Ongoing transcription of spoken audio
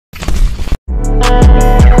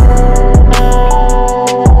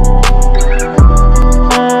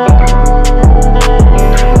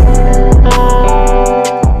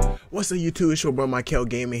What's up YouTube, it's your boy Michael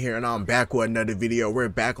Gaming here, and I'm back with another video. We're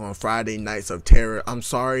back on Friday Nights of Terror. I'm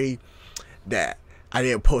sorry that I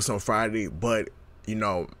didn't post on Friday, but you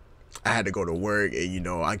know, I had to go to work and you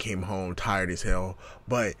know, I came home tired as hell.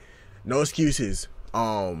 But no excuses.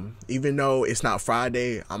 Even though it's not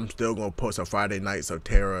Friday, I'm still gonna post on Friday Nights of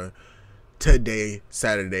Terror today,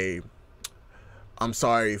 Saturday. I'm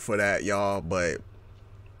sorry for that, y'all, but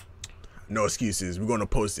no excuses. We're gonna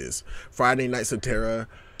post this Friday Nights of Terror.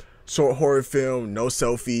 Short horror film, no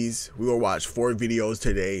selfies. We will watch 4 videos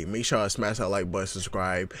today. Make sure I smash that like button,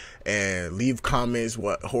 subscribe, and leave comments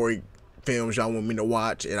what horror films y'all want me to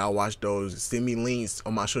watch, and I'll watch those. Send me links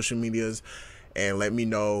on my social medias and let me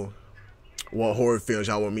know what horror films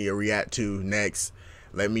y'all want me to react to next.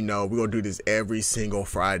 Let me know. We're gonna do this every single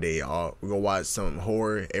Friday, y'all. We're gonna watch some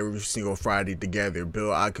horror every single Friday together.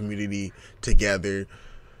 Build our community together.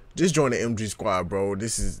 Just join the MG squad, bro.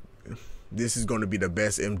 This is going to be the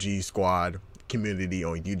best MG squad community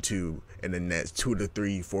on YouTube in the next 2 to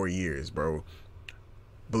 3, 4 years, bro.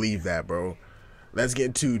 Believe that, bro. Let's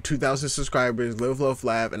get to 2,000 subscribers. Live, love,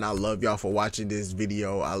 laugh, and I love y'all for watching this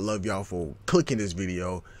video. I love y'all for clicking this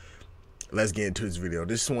video. Let's get into this video.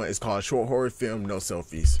 This one is called Short Horror Film, No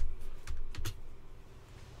Selfies.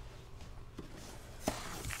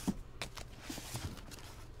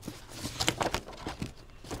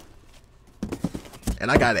 And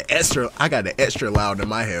I got it extra loud in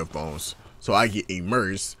my headphones, so I get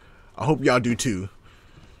immersed. I hope y'all do too.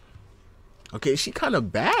 Okay, she kind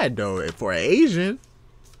of bad though for an Asian.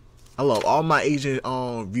 I love all my Asian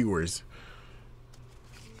viewers.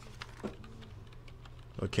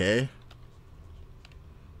 Okay.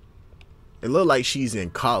 It looked like she's in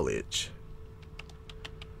college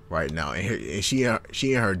right now, and she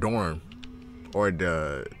in her dorm, or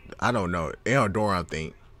I don't know, in her dorm, I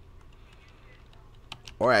think.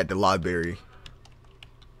 Or at the library.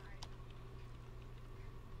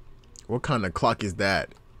 What kind of clock is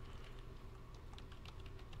that?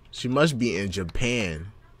 She must be in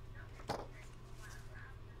Japan.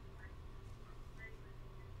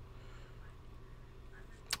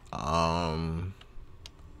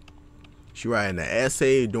 She writing an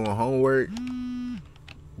essay, doing homework.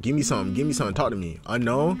 Give me something. Talk to me.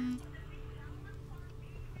 Unknown?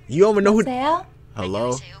 You don't even know who.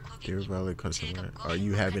 Hello? Dear valid customer, are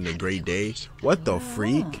you having a great day? What the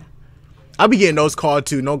freak? I'll be getting those calls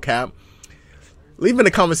too, no cap. Leave in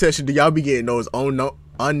the comment section, do y'all be getting those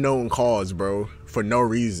unknown calls, bro? For no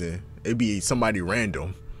reason. It'd be somebody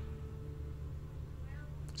random.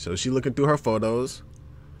 So she looking through her photos.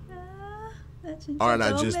 Aren't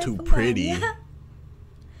I just too pretty?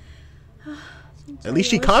 At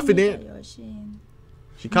least she confident.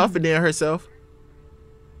 She confident in herself.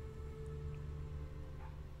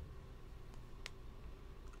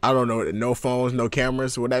 I don't know, no phones, no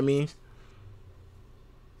cameras, what that means?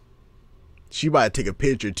 She about to take a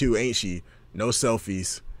picture too, ain't she? No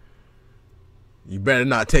selfies. You better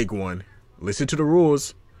not take one. Listen to the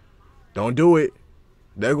rules. Don't do it.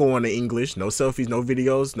 They're going to English. No selfies, no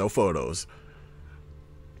videos, no photos.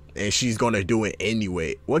 And she's gonna do it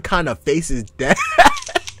anyway. What kind of face is that?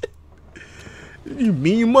 You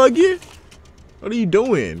mean mugging? What are you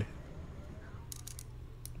doing?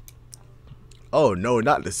 Oh no,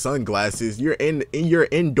 not the sunglasses. You're you're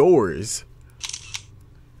indoors.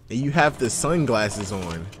 And you have the sunglasses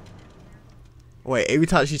on. Wait, every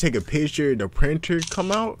time she take a picture, the printer come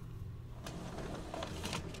out?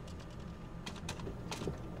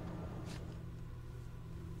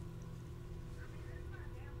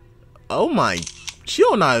 Oh my, she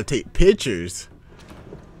don't know how to take pictures.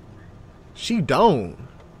 She don't.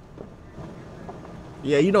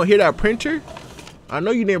 Yeah, you don't hear that printer? I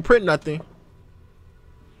know you didn't print nothing.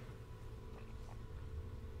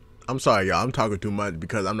 I'm sorry, y'all. I'm talking too much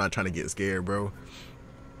because I'm not trying to get scared, bro.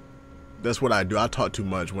 That's what I do. I talk too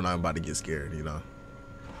much when I'm about to get scared, you know.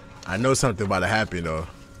 I know something about to happen, though.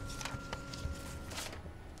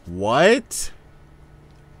 What?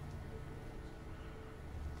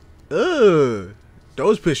 Ugh.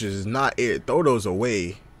 Those pictures is not it. Throw those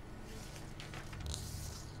away.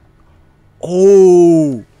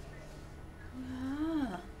 Oh.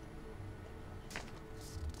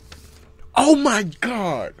 Oh my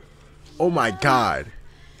God. Oh my God.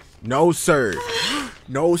 No, sir.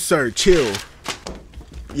 No, sir. Chill.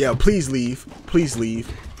 Yeah, please leave. Please leave.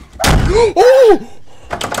 Oh!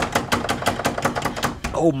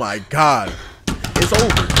 Oh my God. It's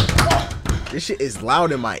over. This shit is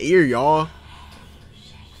loud in my ear, y'all.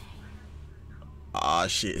 Ah,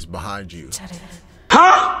 shit is behind you.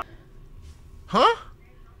 Huh? Huh?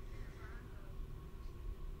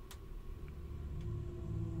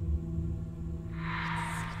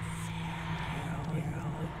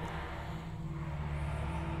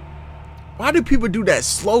 Why do people do that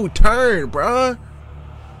slow turn, bruh?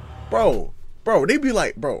 Bro, they be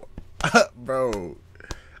like, bro, bro.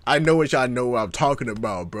 I know what y'all know what I'm talking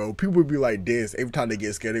about, bro. People be like this every time they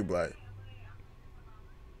get scared. They be like,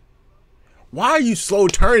 why are you slow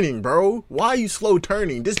turning, bro? Why are you slow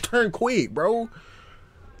turning? Just turn quick, bro.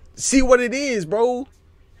 See what it is, bro.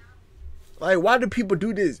 Like, why do people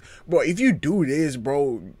do this? Bro, if you do this,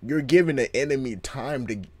 bro, you're giving the enemy time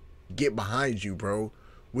to get behind you, bro.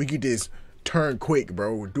 We could just turn quick,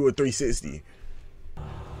 bro. Do a 360.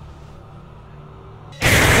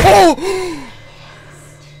 Oh!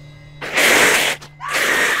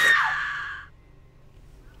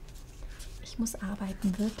 Ich muss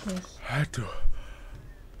arbeiten, wirklich.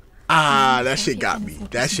 Ah, that shit got me.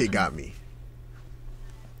 That shit got me.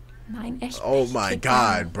 Nein, echt. Oh my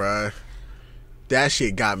god, bruh. That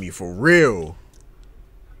shit got me for real.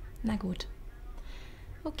 Na gut.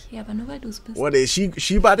 Okay, aber nur weil du es bist. What is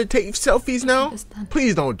she about to take selfies now?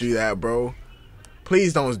 Please don't do that, bro.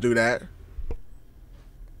 Please don't do that.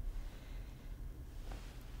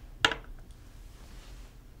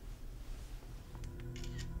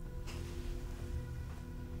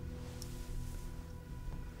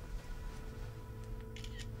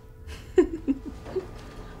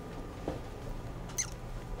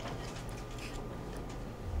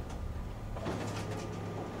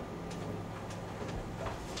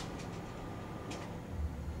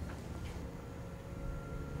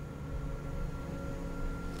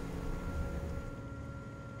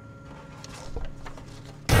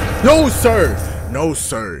 No sir, no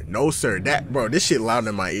sir, no sir. That, bro, this shit loud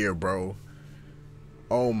in my ear, bro.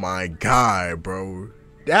 Oh my god, bro.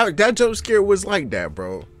 That jump scare was like that,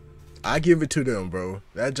 bro. I give it to them, bro.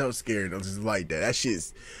 That jump scare was like that. That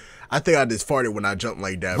shit's, I think I just farted when I jumped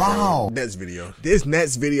like that, bro. Next video. This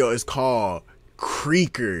next video is called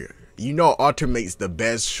Creaker. You know Alter makes the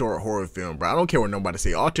best short horror film, bro. I don't care what nobody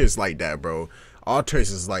say. Alter is like that, bro. Alter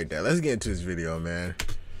is like that. Let's get into this video, man.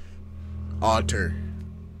 Alter.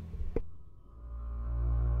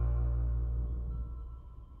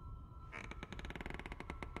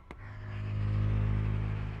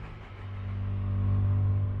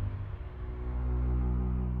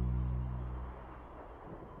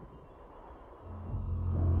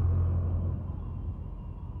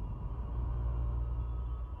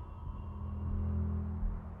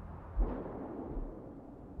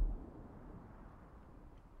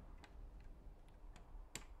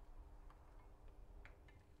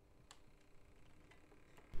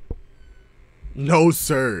 No,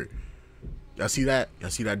 sir. Y'all see that? Y'all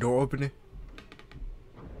see that door opening?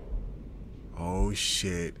 Oh,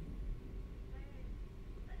 shit.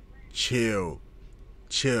 Chill.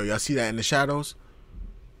 Chill. Y'all see that in the shadows?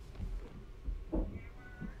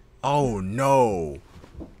 Oh, no.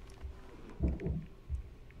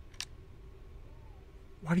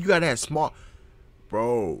 Why do you got that small?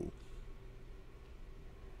 Bro.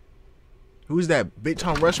 Who's that? Big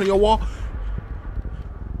Tom Rush on your wall?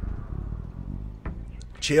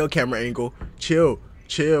 Chill, camera angle. Chill,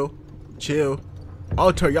 chill, chill.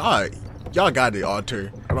 Alter, y'all got it,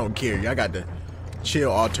 Alter. I don't care. Y'all got the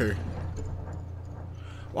chill, Alter.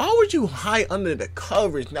 Why would you hide under the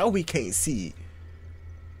covers? Now we can't see.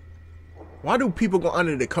 Why do people go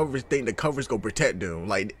under the covers think the covers gonna protect them?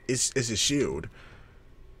 Like it's a shield.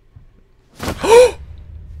 I'm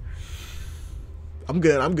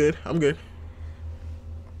good. I'm good. I'm good.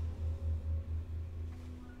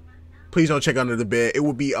 Please don't check under the bed. It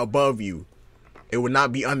will be above you. It will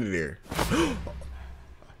not be under there.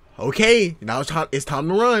 Okay, now it's time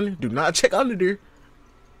to run. Do not check under there.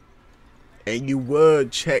 And you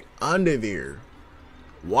would check under there.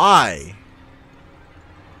 Why?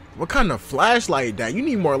 What kind of flashlight that? You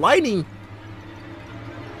need more lighting.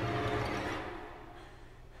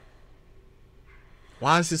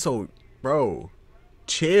 Why is it so, bro?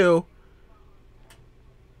 Chill.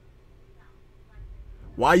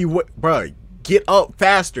 Why you what, bro? Get up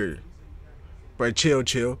faster, bro. Chill,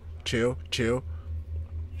 chill, chill, chill.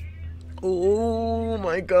 Oh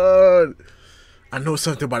my god! I know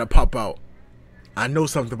something about to pop out. I know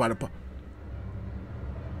something about to pop.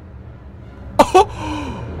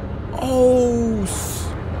 Oh,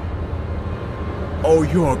 oh,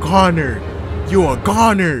 you're a goner. You're a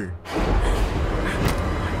goner.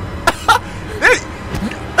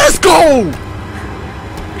 Let's go.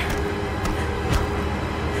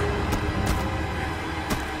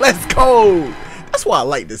 Let's go. That's why I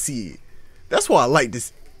like to see it. That's why I like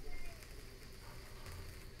this.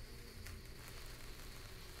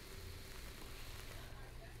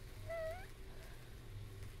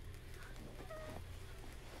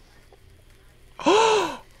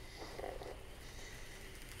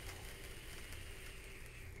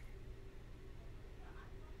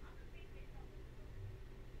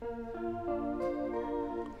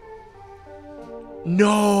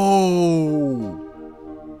 No.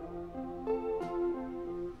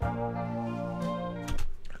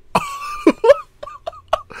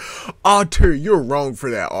 Alter, you're wrong for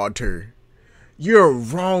that, Alter. You're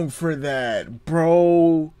wrong for that,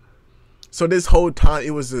 bro. So this whole time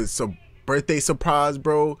it was a birthday surprise,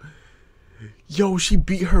 bro. Yo, she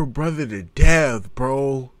beat her brother to death,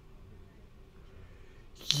 bro.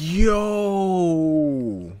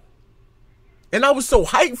 Yo. And I was so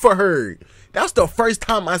hyped for her. That's the first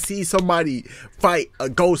time I see somebody fight a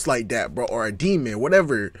ghost like that, bro. Or a demon,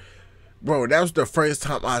 whatever. Bro, that was the first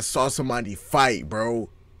time I saw somebody fight, bro.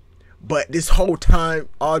 But this whole time,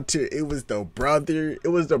 Alter, it was the brother. It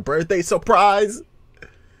was the birthday surprise.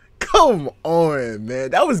 Come on, man.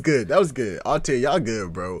 That was good. That was good. Alter, y'all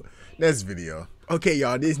good, bro. Next video. Okay,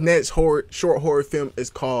 y'all. This next short horror film is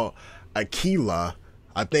called Aquila.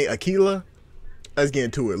 I think Aquila. Let's get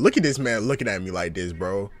into it. Look at this man looking at me like this,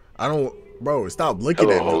 bro. Bro, stop looking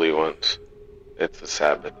at me. Hello, holy ones. It's the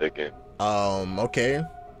Sabbath again. Okay.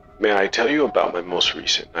 May I tell you about my most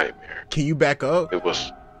recent nightmare? Can you back up? It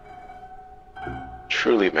was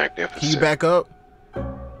truly magnificent. Can you back up?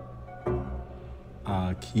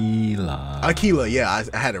 Aquila. Aquila, yeah,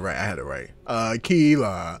 I had it right.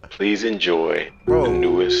 Aquila. Please enjoy the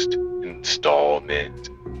newest installment.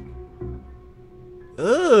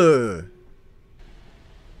 Ugh.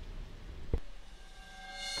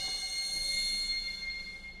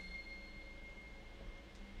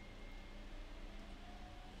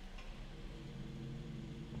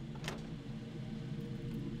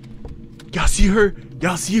 Y'all see her?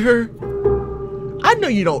 Y'all see her? I know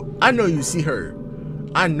you don't. I know you see her.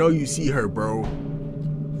 I know you see her, bro.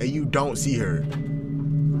 And you don't see her.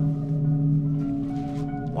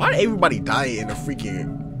 Why did everybody die in the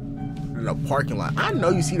parking lot? I know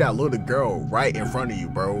you see that little girl right in front of you,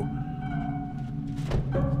 bro.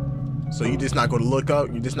 So you just not gonna look up?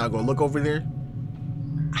 You just not gonna look over there?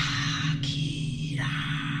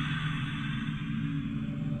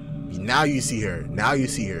 Now you see her. Now you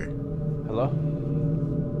see her. Hello?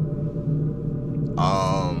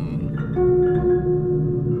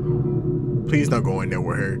 Please don't go in there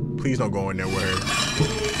with her. Please don't go in there with her.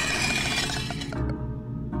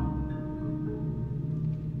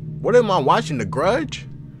 What am I watching? The Grudge?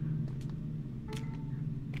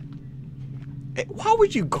 Hey, why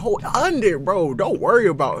would you go under, bro? Don't worry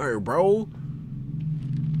about her, bro.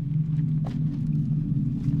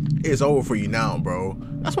 It's over for you now, bro.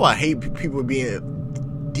 That's why I hate people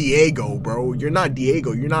being Diego, bro. You're not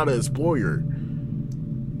Diego. You're not an explorer.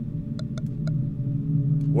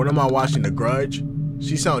 What am I watching? The Grudge?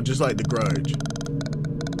 She sounds just like The Grudge.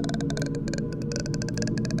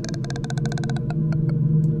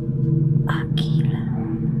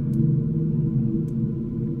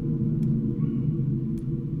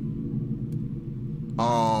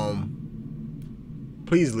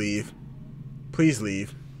 Please leave. Please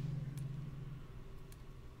leave.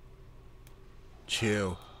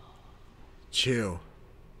 Chill. Chill.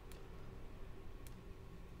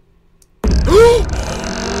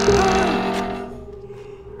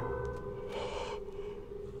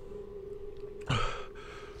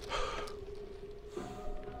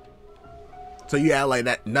 So you act like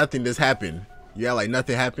that nothing just happened. You act like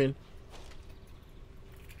nothing happened.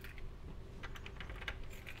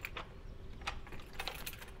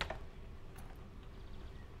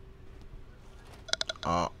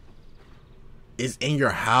 Is in your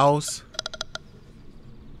house?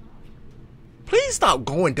 Please stop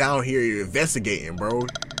going down here and investigating, bro.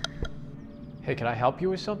 Hey, can I help you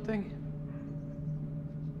with something?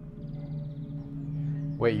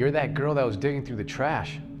 Wait, you're that girl that was digging through the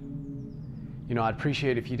trash. You know, I'd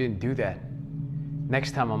appreciate it if you didn't do that.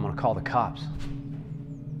 Next time I'm gonna call the cops.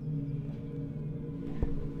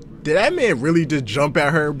 Did that man really just jump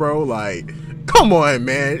at her, bro? Like, come on,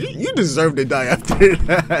 man. You deserve to die after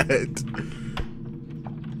that.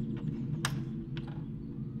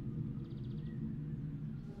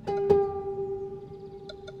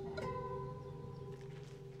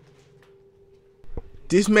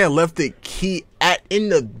 This man left the key in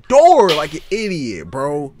the door like an idiot,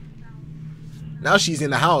 bro. Now she's in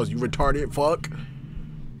the house, you retarded fuck.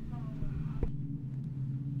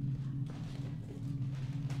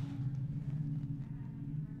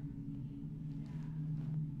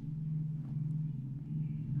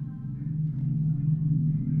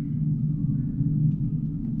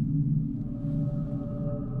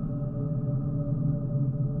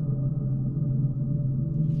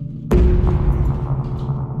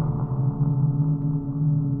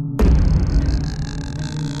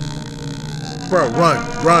 Bro, run.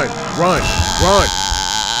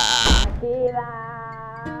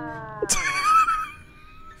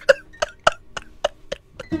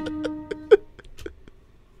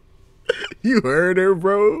 You heard her,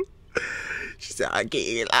 bro? She said, I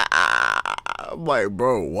can't lie. I'm like,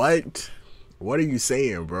 bro, what? What are you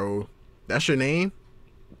saying, bro? That's your name?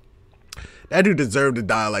 That dude deserved to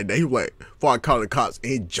die like that. He was like, before I called the cops,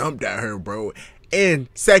 and he jumped at her, bro. And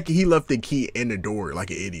second, he left the key in the door like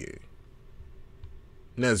an idiot.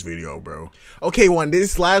 Next video, bro. Okay,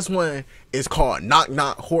 this last one is called Knock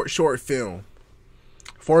Knock Short Film.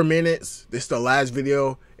 4 minutes. This is the last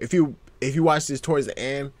video. If you watch this towards the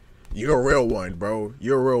end, you're a real one, bro.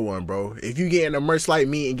 You're a real one, bro. If you getting immersed like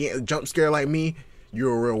me and getting a jump scare like me,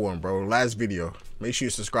 you're a real one, bro. Last video. Make sure you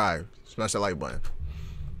subscribe. Smash that like button.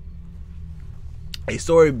 A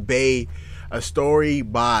story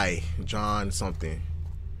by John something.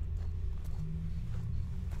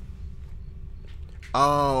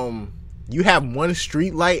 You have one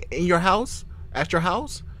street light in your house? At your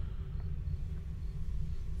house?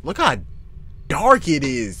 Look how dark it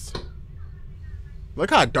is.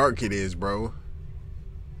 Look how dark it is, bro.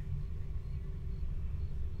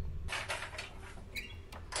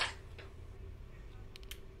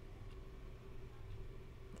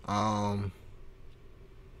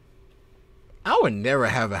 I would never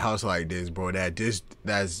have a house like this, bro.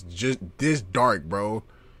 That's just this dark, bro.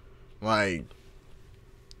 Like,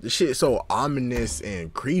 this shit is so ominous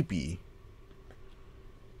and creepy.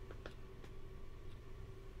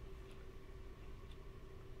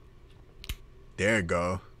 There you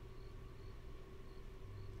go.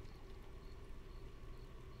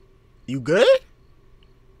 You good?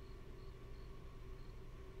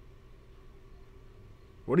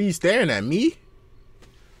 What are you staring at, me?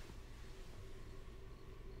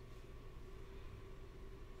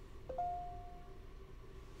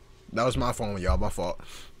 That was my phone, y'all. My fault.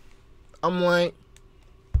 I'm like,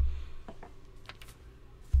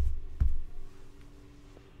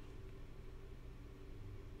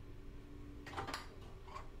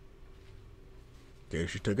 there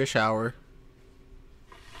she took a shower.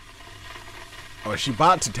 Oh, she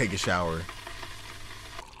about to take a shower.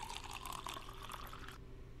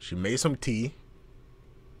 She made some tea.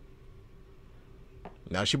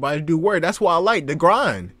 Now she about to do work. That's what I like, the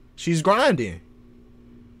grind. She's grinding.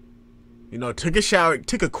 You know, took a shower,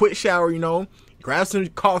 took a quick shower, you know, grabbed some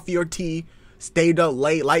coffee or tea, stayed up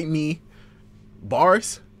late like me,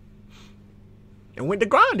 bars, and went to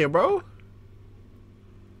grinding, bro.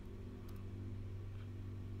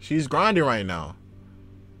 She's grinding right now.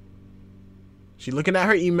 She looking at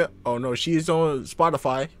her email. Oh no, she's on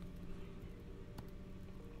Spotify.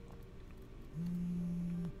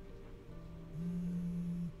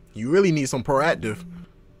 You really need some proactive.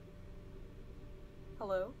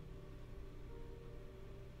 Hello?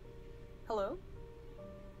 Hello?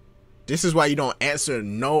 This is why you don't answer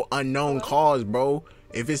no unknown calls, bro.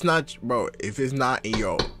 If it's not, bro, if it's not in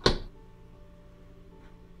your,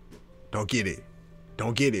 don't get it.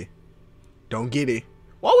 Don't get it. Don't get it.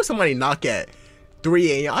 Why would somebody knock at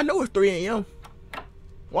 3 a.m.? I know it's 3 a.m.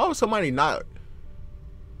 Why would somebody knock?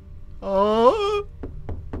 Oh.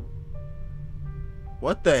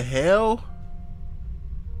 What the hell?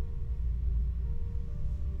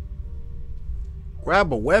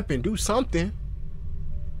 Grab a weapon, do something.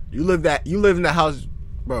 You live in the house,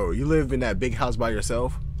 bro. You live in that big house by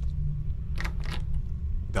yourself.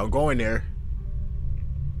 Don't go in there.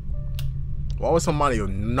 Why would somebody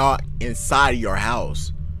not inside your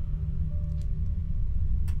house?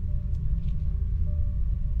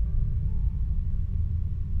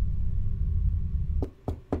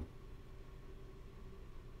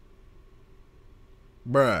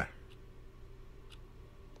 Bruh.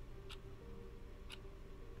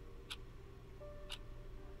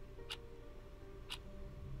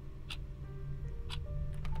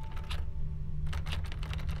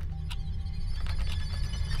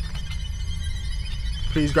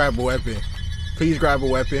 Please grab a weapon. Please grab a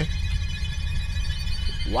weapon.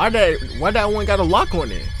 Why that one got a lock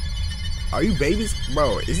on it? Are you babies?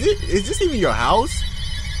 Bro, is this even your house?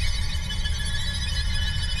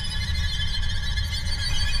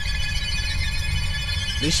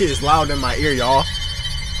 This shit is loud in my ear, y'all.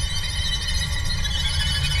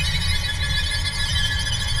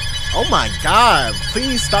 Oh my God,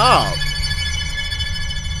 please stop.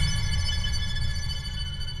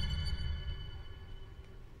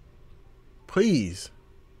 Please.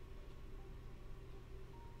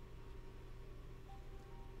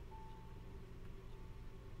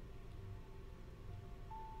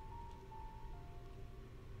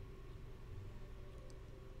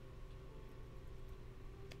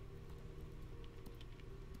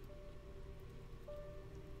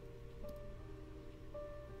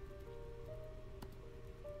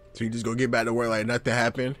 So you just go get back to work like nothing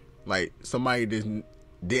happened? Like somebody didn't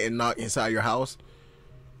didn't knock inside your house?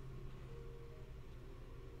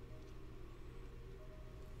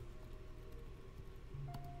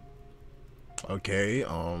 Okay,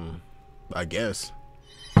 I guess.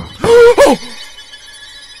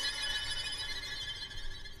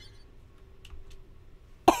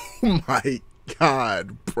 Oh my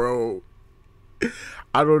God, bro.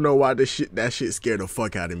 I don't know why that shit scared the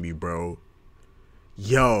fuck out of me, bro.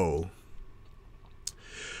 Yo.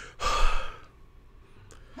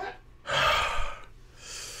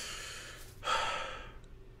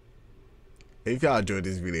 If y'all enjoyed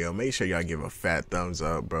this video, make sure y'all give a fat thumbs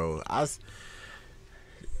up, bro.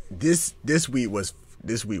 This week was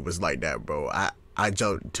like that, bro. I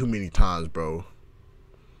jumped too many times, bro.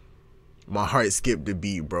 My heart skipped a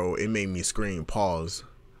beat, bro. It made me scream. Pause.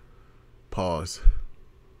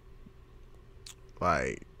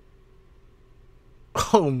 Like,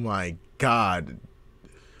 oh my God.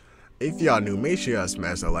 If y'all new, make sure y'all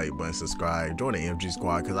smash that like button, subscribe, join the MG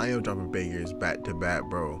squad, because I am dropping bangers back to back,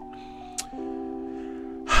 bro.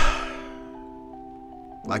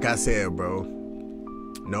 Like I said, bro,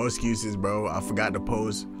 no excuses, bro. I forgot to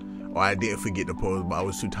post, or I didn't forget to post, but I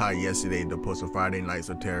was too tired yesterday to post on Friday Nights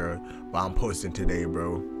of Terror. But I'm posting today,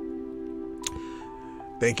 bro.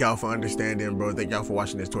 Thank y'all for understanding, bro. Thank y'all for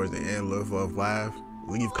watching this towards the end. Love live.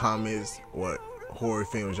 Leave comments what horror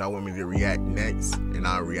films y'all want me to react next, and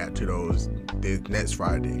I'll react to those this next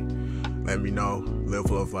Friday. Let me know.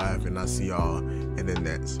 Love live, and I'll see y'all in the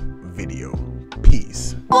next video.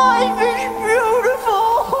 Peace.